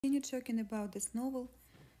Continue talking about this novel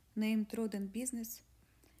named Rodent Business.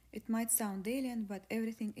 It might sound alien, but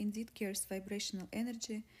everything indeed carries vibrational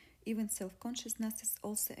energy. Even self-consciousness is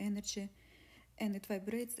also energy, and it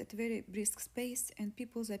vibrates at very brisk pace, and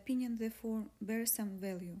people's opinion therefore bears some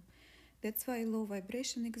value. That's why low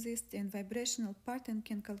vibration exists, and vibrational pattern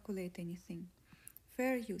can calculate anything.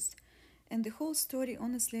 Fair use. And the whole story,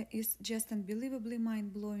 honestly, is just unbelievably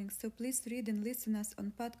mind blowing. So please read and listen us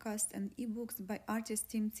on podcasts and ebooks by artist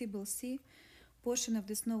Tim Tibble-C. Portion of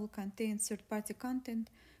this novel contains third-party content,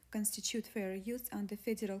 constitute fair use under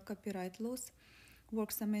federal copyright laws.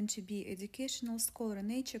 Works are meant to be educational, scholar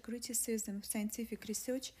nature, criticism, scientific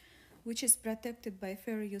research, which is protected by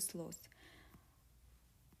fair use laws.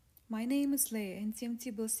 My name is Leia, and Tim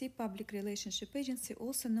Tibble-C Public Relationship Agency,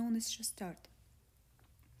 also known as Start.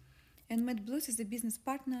 And Matt Blues is a business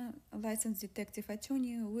partner, a licensed detective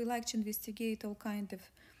attorney. We like to investigate all kinds of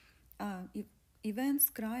events,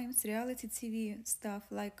 crimes, reality TV stuff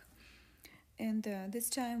like. And this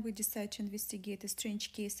time we decide to investigate a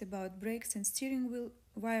strange case about brakes and steering wheel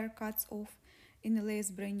wire cuts off in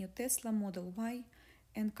LA's brand new Tesla Model Y,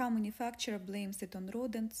 and car manufacturer blames it on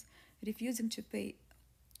rodents, refusing to pay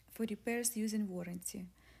for repairs using warranty.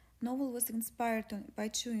 Novel was inspired by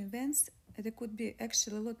true events. There could be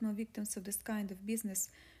actually a lot more victims of this kind of business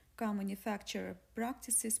car manufacturer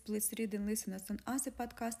practices. Please read and listen us on other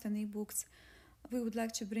podcasts and ebooks. We would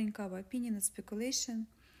like to bring our opinion and speculation.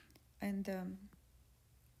 And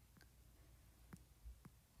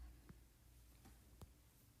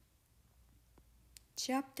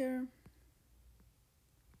chapter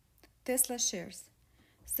Tesla shares.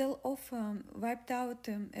 Sell-off wiped out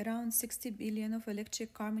around 60 billion of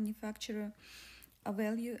electric car manufacturer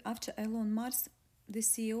value after Elon Musk, the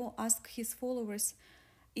CEO, asked his followers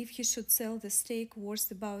if he should sell the stake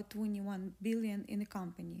worth about 21 billion in the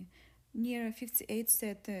company. Near 58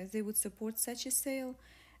 said they would support such a sale,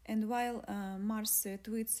 and while Musk's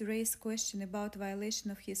tweets raised question about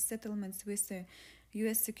violation of his settlements with the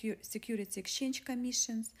U.S. Security Exchange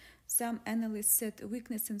Commission, some analysts said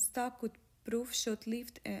weakness in stock could prove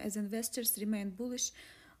short-lived as investors remain bullish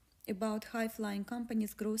about high-flying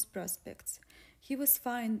companies' growth prospects. He was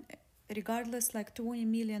fined regardless like 20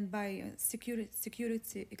 million by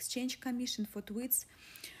Security Exchange Commission for tweets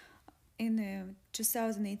in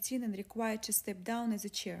 2018 and required to step down as a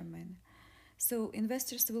chairman. So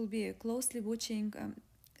investors will be closely watching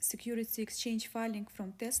Security Exchange filing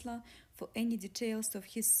from Tesla for any details of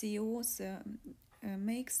his CEO's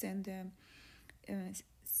makes, and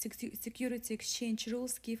Security Exchange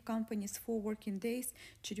rules give companies 4 working days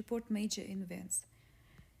to report major events.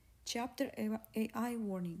 Chapter AI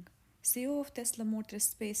Warning. CEO of Tesla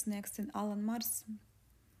Motors SpaceX and Elon Musk,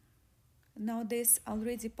 nowadays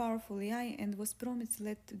already powerful AI, and was promised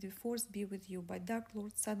 "Let the Force be with you" by Dark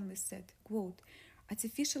Lord, suddenly said, quote,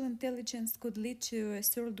 "Artificial intelligence could lead to a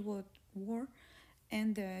third world war,"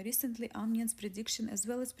 and recently Omnium's prediction, as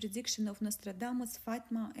well as prediction of Nostradamus,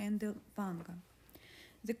 Fatma, and Vanga.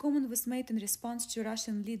 The comment was made in response to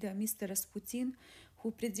Russian leader Mr. Rasputin,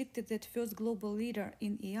 who predicted that first global leader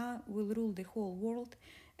in AI will rule the whole world.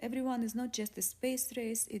 Everyone is not just a space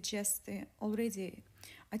race, it's just already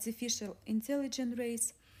artificial intelligence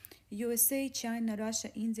race. USA, China,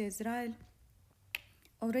 Russia, India, Israel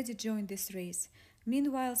already joined this race.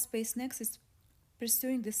 Meanwhile, SpaceX is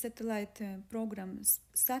pursuing the satellite program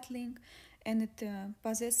Starlink, and it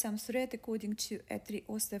poses some threat, according to Dmitry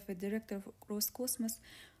Ostap, a director of Roscosmos,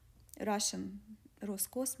 Russian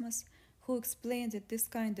Roscosmos, who explained that this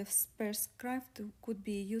kind of spacecraft could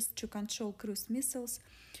be used to control cruise missiles,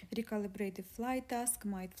 recalibrate the flight task,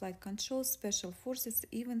 might flight control, special forces,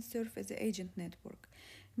 even serve as an agent network.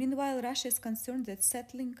 Meanwhile, Russia is concerned that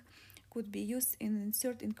Starlink could be used in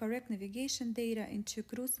insert incorrect navigation data into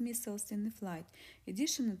cruise missiles in the flight.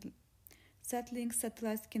 Additionally, Starlink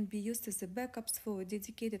satellites can be used as backups for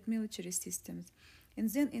dedicated military systems. And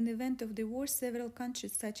then, in the event of the war, several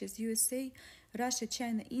countries such as USA, Russia,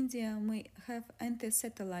 China, India may have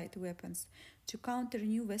anti-satellite weapons to counter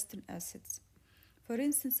new Western assets. For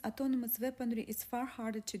instance, autonomous weaponry is far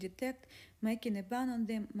harder to detect, making a ban on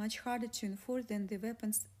them much harder to enforce than the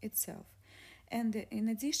weapons itself. And in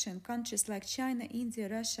addition, countries like China, India,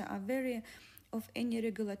 Russia are wary of any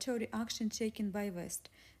regulatory action taken by West.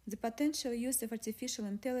 The potential use of artificial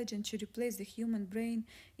intelligence to replace the human brain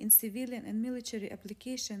in civilian and military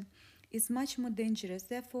application is much more dangerous.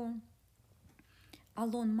 Therefore,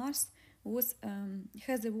 Elon Musk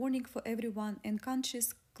has a warning for everyone, and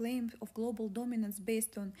countries' claim of global dominance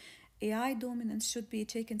based on AI dominance should be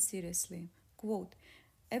taken seriously. Quote,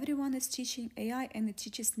 "Everyone is teaching AI and it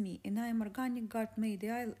teaches me, and I am organic God-made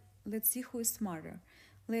AI. Let's see who is smarter."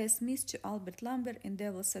 Leah Smith to Albert Lambert in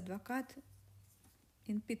Devil's Advocate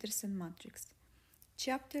in Peterson Matrix.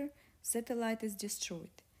 Chapter Satellite is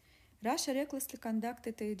Destroyed. Russia recklessly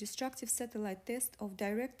conducted a destructive satellite test of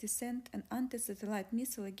direct descent and anti-satellite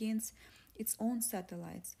missile against its own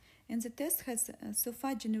satellites, and the test has so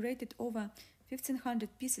far generated over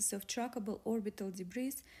 1,500 pieces of trackable orbital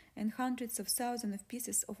debris and hundreds of thousands of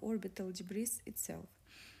pieces of orbital debris itself.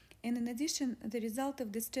 And in addition, the result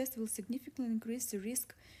of this test will significantly increase the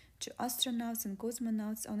risk to astronauts and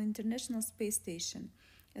cosmonauts on the International Space Station,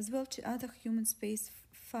 as well as to other human space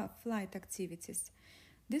flight activities.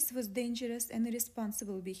 This was dangerous and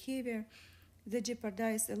irresponsible behavior that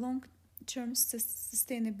jeopardized the long-term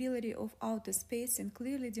sustainability of outer space and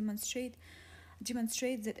clearly demonstrates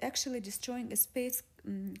that actually destroying a space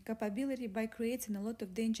capability by creating a lot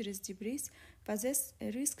of dangerous debris poses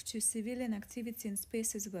a risk to civilian activity in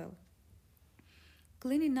space as well.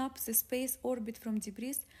 Cleaning up the space orbit from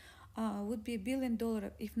debris would be $1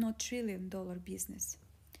 billion, if not $1 trillion business.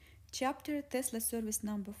 Chapter Tesla Service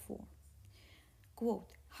Number 4.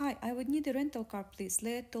 Quote, "Hi, I would need a rental car, please,"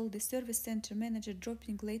 Leah told the service center manager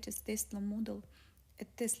dropping latest Tesla model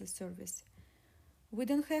at Tesla service. "We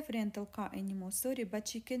don't have a rental car anymore, sorry,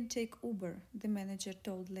 but you can take Uber," the manager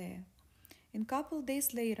told Leah. And a couple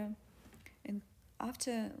days later, and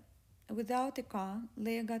after without a car,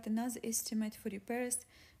 Leah got another estimate for repairs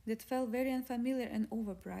that felt very unfamiliar and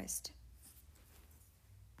overpriced.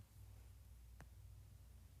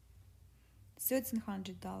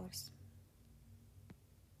 $1,300.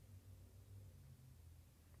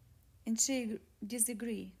 And she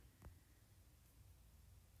disagreed.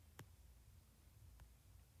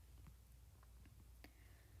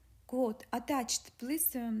 Quote, "Attached,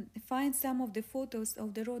 please find some of the photos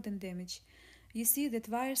of the rodent damage. You see that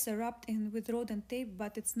wires are wrapped in with rodent tape,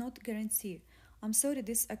 but it's not guaranteed. I'm sorry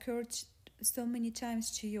this occurred so many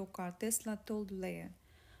times to your car," Tesla told Leah.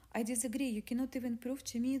 "I disagree. You cannot even prove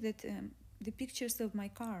to me that the pictures of my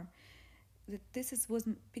car, that was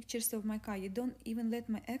pictures of my car. You don't even let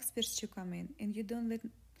my experts to come in, and you don't let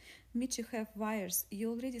me to have wires. You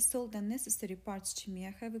already sold unnecessary parts to me.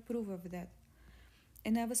 I have a proof of that.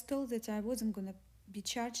 And I was told that I wasn't gonna be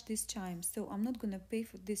charged this time, so I'm not gonna pay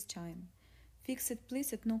for this time. Fix it,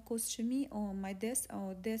 please, at no cost to me, or my death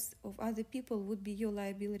or death of other people would be your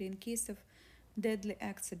liability in case of deadly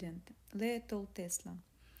accident," Leah told Tesla.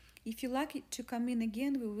 "If you like to come in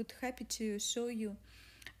again, we would be happy to show you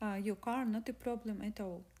your car, not a problem at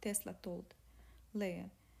all," Tesla told Leah.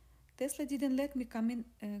 "Tesla didn't let me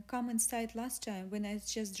come inside last time when I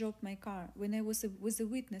just dropped my car, when I was with a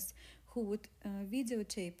witness who would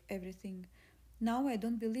videotape everything. Now I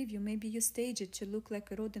don't believe you. Maybe you staged it to look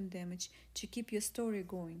like a rodent damage to keep your story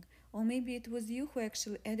going. Or maybe it was you who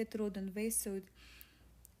actually added rodent waste so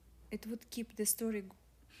it would keep the story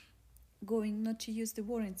going, not to use the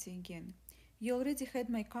warranty again. You already had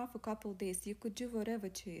my car for a couple days. You could do whatever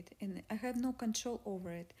to it, and I have no control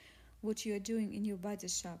over it, what you are doing in your body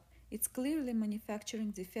shop. It's clearly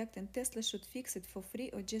manufacturing defect, and Tesla should fix it for free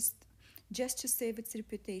or just to save its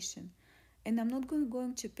reputation. And I'm not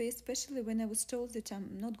going to pay, especially when I was told that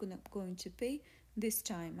I'm not going to pay this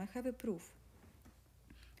time. I have a proof,"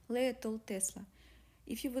 Leah told Tesla.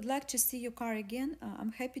 "If you would like to see your car again,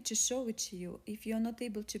 I'm happy to show it to you. If you are not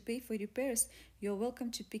able to pay for repairs, you're welcome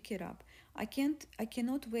to pick it up. I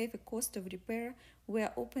cannot waive a cost of repair. We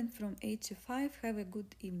are open from 8 to 5. Have a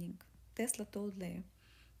good evening," Tesla told Leah.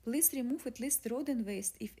 "Please remove at least rodent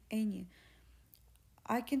waste, if any.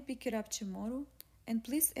 I can pick it up tomorrow. And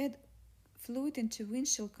please add fluid into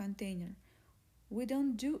windshield container. We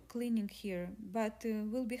don't do cleaning here, but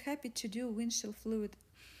we'll be happy to do windshield fluid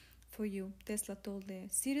for you," Tesla told Leah.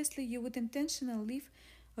 "Seriously, you would intentionally leave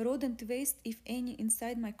rodent waste, if any,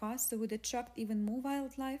 inside my car so it would attract even more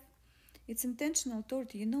wildlife? It's intentional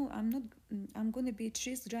torture. You know I'm gonna be at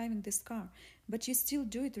risk driving this car, but you still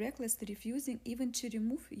do it recklessly, refusing even to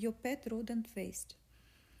remove your pet rodent waste.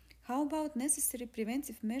 How about necessary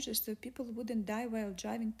preventive measures so people wouldn't die while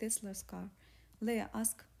driving Tesla's car?" Leah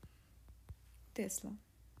asked Tesla.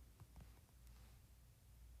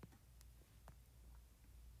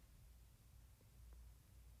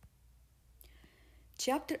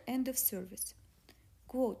 Chapter End of Service.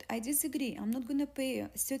 Quote, "I disagree. I'm not gonna pay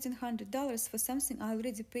 $1,300 for something I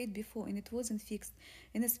already paid before and it wasn't fixed,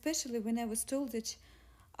 and especially when I was told that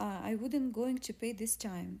I wouldn't going to pay this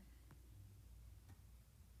time.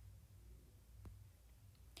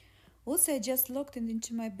 Also, I just logged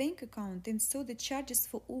into my bank account and saw the charges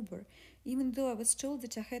for Uber, even though I was told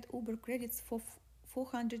that I had Uber credits for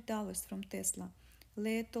 $400 from Tesla,"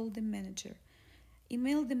 Leah told the manager.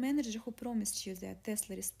 "Email the manager who promised you that,"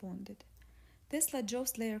 Tesla responded. Tesla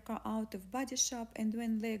drove Leia's car out of body shop, and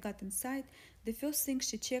when Leia got inside, the first thing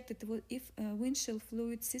she checked it was if a windshield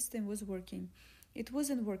fluid system was working. It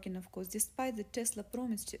wasn't working, of course, despite the Tesla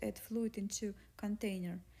promise to add fluid into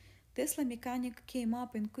container. Tesla mechanic came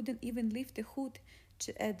up and couldn't even lift the hood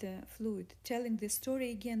to add the fluid, telling the story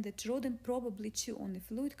again that rodent probably chew on the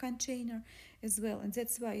fluid container as well, and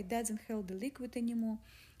that's why it doesn't hold the liquid anymore,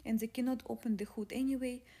 and they cannot open the hood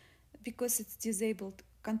anyway because it's disabled,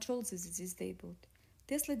 controls is disabled.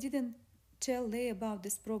 Tesla didn't tell Leia about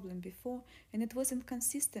this problem before, and it wasn't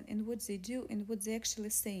consistent in what they do and what they're actually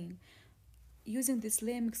saying, using this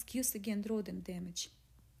lame excuse against rodent damage.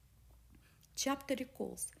 Chapter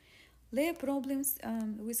recalls. Leia problems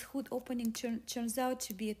with hood opening turns out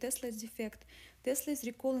to be a Tesla's defect. Tesla is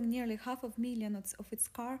recalling nearly 500,000 of its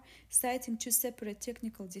car, citing two separate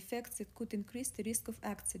technical defects that could increase the risk of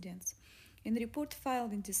accidents. In a report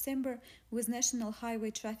filed in December with National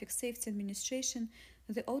Highway Traffic Safety Administration,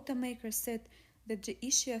 the automaker said that the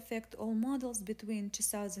issue affects all models between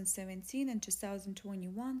 2017 and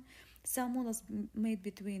 2021, some models made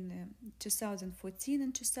between 2014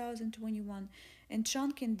 and 2021, and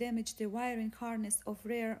trunk and damaged the wiring harness of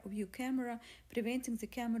rear view camera, preventing the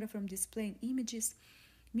camera from displaying images.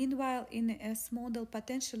 Meanwhile, in a S model,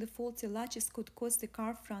 potentially faulty latches could cause the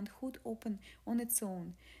car front hood open on its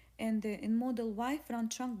own, and in Model Y,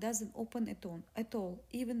 front trunk doesn't open at all,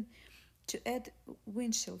 even to add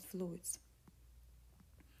windshield fluids.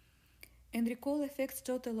 And recall affects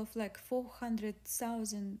total of like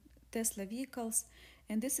 400,000 Tesla vehicles,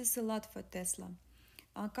 and this is a lot for Tesla.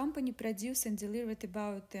 Our company produced and delivered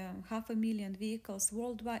about 500,000 vehicles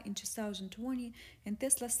worldwide in 2020, and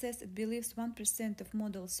Tesla says it believes 1% of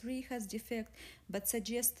Model 3 has defect, but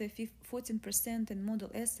suggests 14% and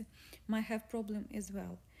Model S might have problem as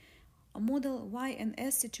well. A Model Y and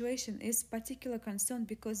S situation is particular concern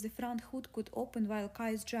because the front hood could open while car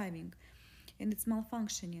is driving, and it's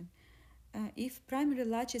malfunctioning. If primary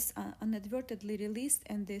latch is inadvertently released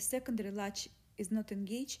and the secondary latch is not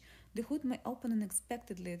engaged, the hood may open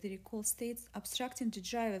unexpectedly, the recall states, obstructing the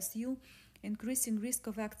driver's view, increasing risk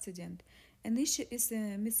of accident. An issue is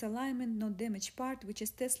a misalignment, not damaged part, which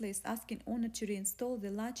is Tesla is asking owner to reinstall the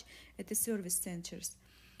latch at the service centers.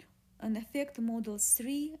 In effect, Model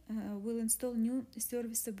 3 will install new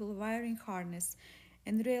serviceable wiring harness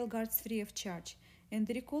and rail guards free of charge. And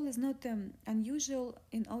the recall is not unusual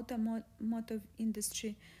in automotive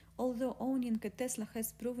industry, although owning a Tesla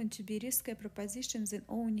has proven to be riskier proposition than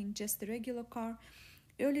owning just a regular car.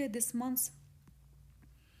 Earlier this month,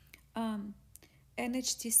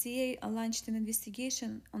 NHTSA launched an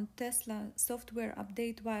investigation on Tesla software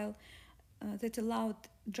update that allowed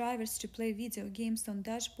drivers to play video games on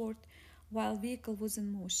dashboard while vehicle was in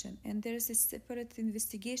motion. And there is a separate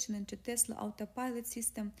investigation into Tesla autopilot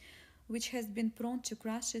system, which has been prone to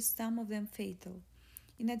crashes, some of them fatal.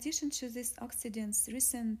 In addition to these accidents,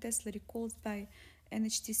 recent Tesla recalls by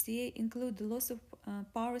NHTSA include the loss of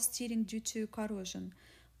power steering due to corrosion,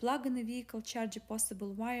 plug in a vehicle, charge a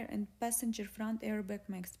possible wire, and passenger front airbag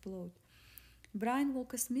may explode. Brian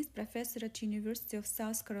Walker-Smith, professor at University of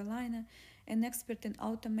South Carolina, an expert in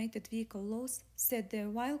automated vehicle laws, said that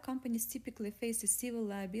while companies typically face a civil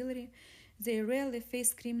liability, they rarely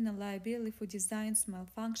face criminal liability for designs,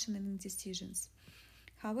 malfunctioning, and decisions.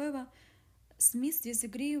 However, Smith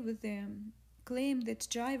disagreed with the claim that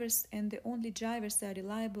drivers and the only drivers are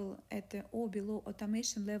reliable at or below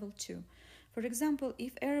automation level 2. For example,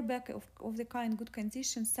 if airbag of the car in good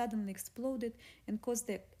condition suddenly exploded and caused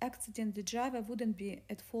the accident, the driver wouldn't be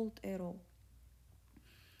at fault at all.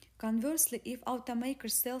 Conversely, if automaker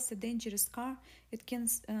sells a dangerous car, it can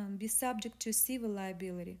be subject to civil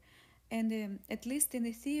liability, and at least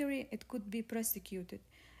in theory, it could be prosecuted.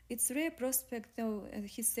 It's a rare prospect, though,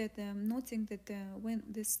 he said, noting that when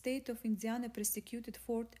the state of Indiana prosecuted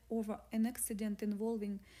Ford over an accident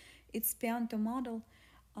involving its Pianto model,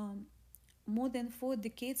 more than 4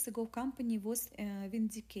 decades ago, company was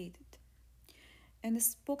vindicated. And a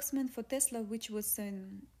spokesman for Tesla, which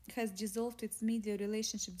has dissolved its media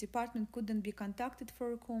relationship department, couldn't be contacted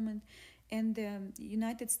for a comment, and the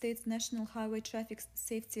United States National Highway Traffic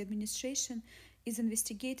Safety Administration is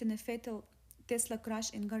investigating a fatal Tesla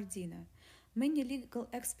crash in Gardena. Many legal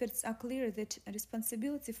experts are clear that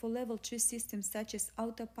responsibility for level 2 systems such as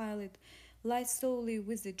autopilot lies solely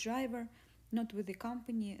with the driver, not with the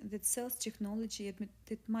company that sells technology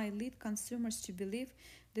that might lead consumers to believe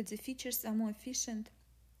that the features are more efficient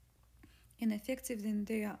and effective than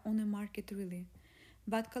they are on the market really.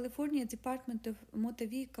 But California Department of Motor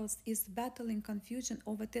Vehicles is battling confusion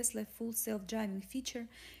over Tesla full self-driving feature,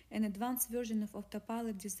 an advanced version of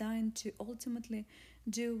autopilot designed to ultimately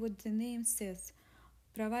do what the name says,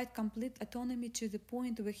 provide complete autonomy to the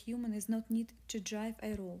point where human is not need to drive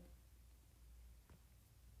at all.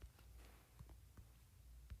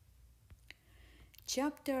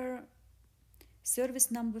 Chapter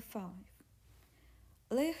Service number 5.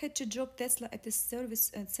 Leah had to drop Tesla at a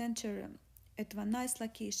service center at Van Nuys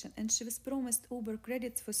location, and she was promised Uber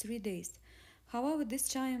credits for 3 days. However,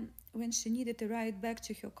 this time, when she needed a ride back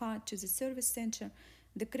to her car to the service center,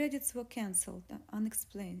 the credits were cancelled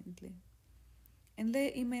unexplainedly. And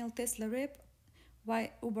Leah emailed Tesla rep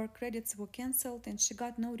why Uber credits were cancelled, and she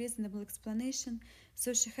got no reasonable explanation,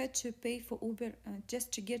 so she had to pay for Uber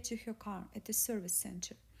just to get to her car at the service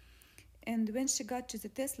center. And when she got to the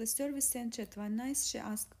Tesla service center at Van Nuys, she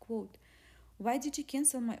asked, quote, "Why did you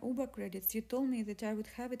cancel my Uber credits? You told me that I would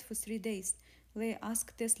have it for 3 days," Leah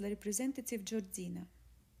asked Tesla representative Georgina.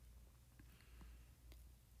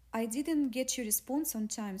 "I didn't get your response on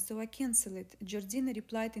time, so I canceled it," Georgina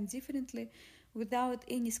replied indifferently, without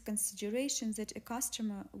any consideration that a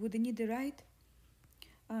customer would need a ride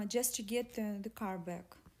just to get the car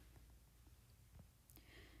back.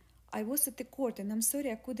 "I was at the court, and I'm sorry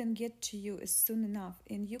I couldn't get to you as soon enough,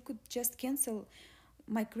 and you could just cancel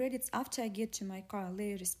my credits after I get to my car,"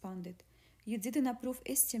 Leah responded. "You didn't approve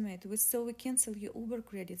estimate, so we cancel your Uber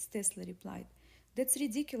credits," Tesla replied. "That's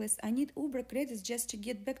ridiculous. I need Uber credits just to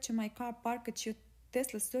get back to my car parked at your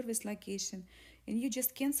Tesla service location, and you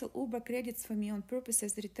just cancel Uber credits for me on purpose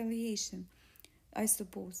as retaliation, I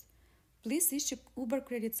suppose. Please issue Uber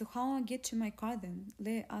credits, so how I get to my car then?"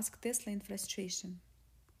 Leah asked Tesla in frustration.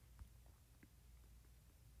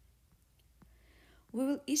 "We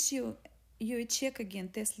will issue you a check again,"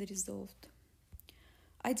 Tesla resolved.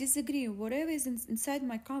 "I disagree. Whatever is inside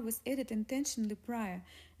my car was added intentionally prior,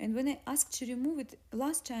 and when I asked to remove it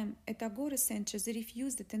last time at Agora Center, they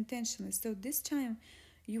refused it intentionally, so this time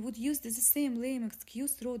you would use the same lame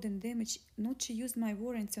excuse, road and damage, not to use my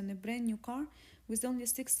warranty on a brand new car with only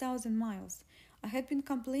 6,000 miles. I had been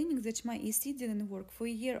complaining that my AC didn't work for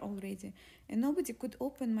a year already, and nobody could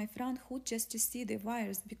open my front hood just to see the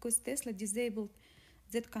wires because Tesla disabled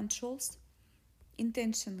that controls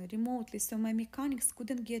intentionally, remotely, so my mechanics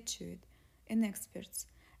couldn't get to it, and experts.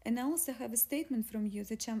 And I also have a statement from you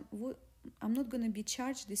that I'm not going to be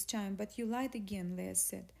charged this time, but you lied again," Leah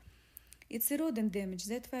said. "It's a rodent damage,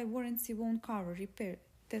 that's why warranty won't cover repair,"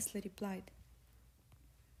 Tesla replied.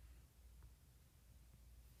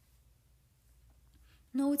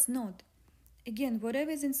 "No, it's not. Again,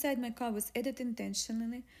 whatever is inside my car was added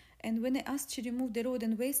intentionally, and when I asked to remove the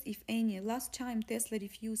rodent waste, if any, last time Tesla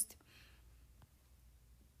refused."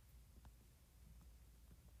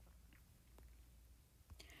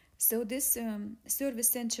 So this service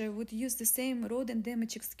center would use the same rodent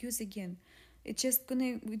damage excuse again. We're just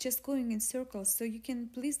going in circles. So you can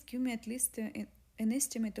please give me at least an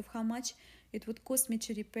estimate of how much it would cost me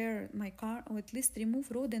to repair my car, or at least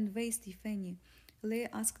remove rodent waste, if any, Leah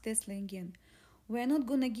asked Tesla again. "We're not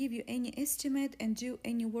gonna give you any estimate and do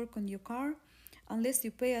any work on your car unless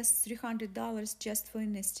you pay us $300 just for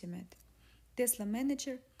an estimate," Tesla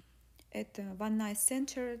manager at Van Nuys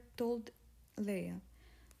Center told Leah.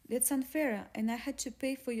 "That's unfair, and I had to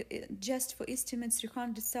pay for you just for estimates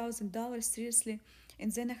 $300,000 seriously,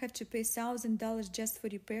 and then I have to pay $1,000 just for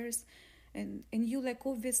repairs, and you like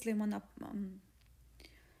obviously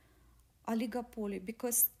oligopoly,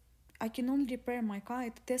 because I can only repair my car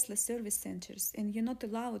at Tesla service centers, and you're not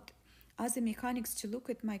allowed other mechanics to look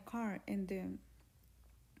at my car, and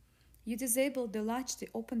you disable the latch that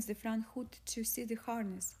opens the front hood to see the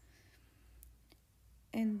harness.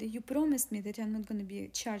 And you promised me that I'm not going to be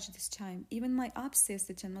charged this time. Even my app says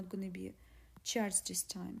that I'm not going to be charged this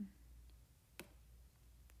time."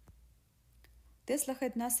 Tesla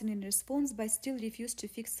had nothing in response, but still refused to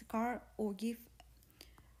fix the car or give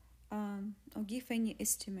any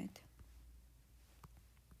estimate.